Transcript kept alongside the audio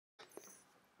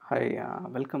Hi,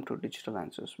 welcome to Digital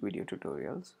Answers video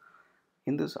tutorials.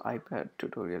 In this iPad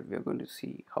tutorial, we are going to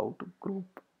see how to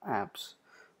group apps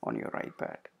on your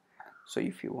iPad. So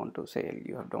if you want to say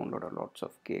you have downloaded lots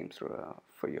of games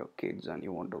for your kids and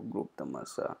you want to group them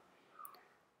as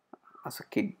a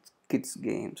kids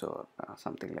games or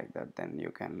something like that, then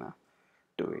you can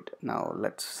do it. Now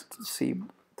let's see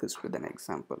this with an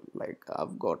example. Like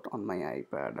I've got on my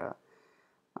iPad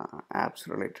apps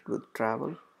related with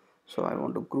travel, so I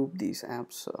want to group these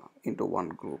apps into one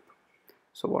group.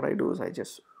 So what I do is I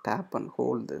just tap and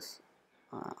hold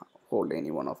uh, hold any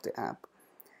one of the app,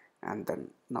 and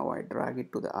then now I drag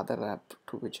it to the other app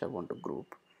to which I want to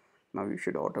group. Now you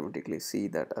should automatically see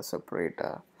that a separate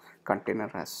container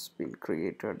has been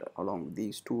created along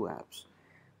these two apps,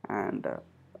 and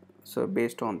so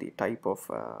based on the type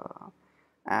of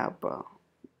app,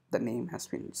 the name has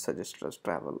been suggested as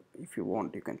travel. If you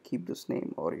want, you can keep this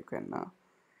name, or you can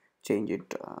change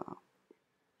it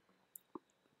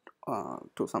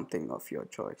to something of your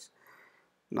choice.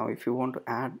 Now if you want to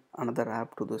add another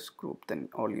app to this group, then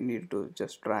all you need to do is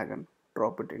just drag and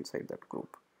drop it inside that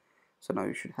group. So now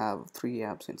you should have 3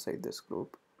 apps inside this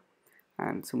group.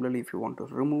 And similarly, if you want to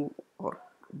remove or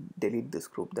delete this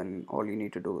group, then all you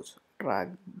need to do is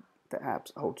drag the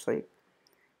apps outside,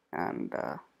 and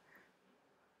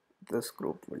this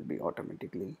group will be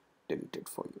automatically deleted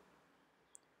for you.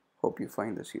 Hope you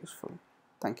find this useful.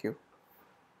 Thank you.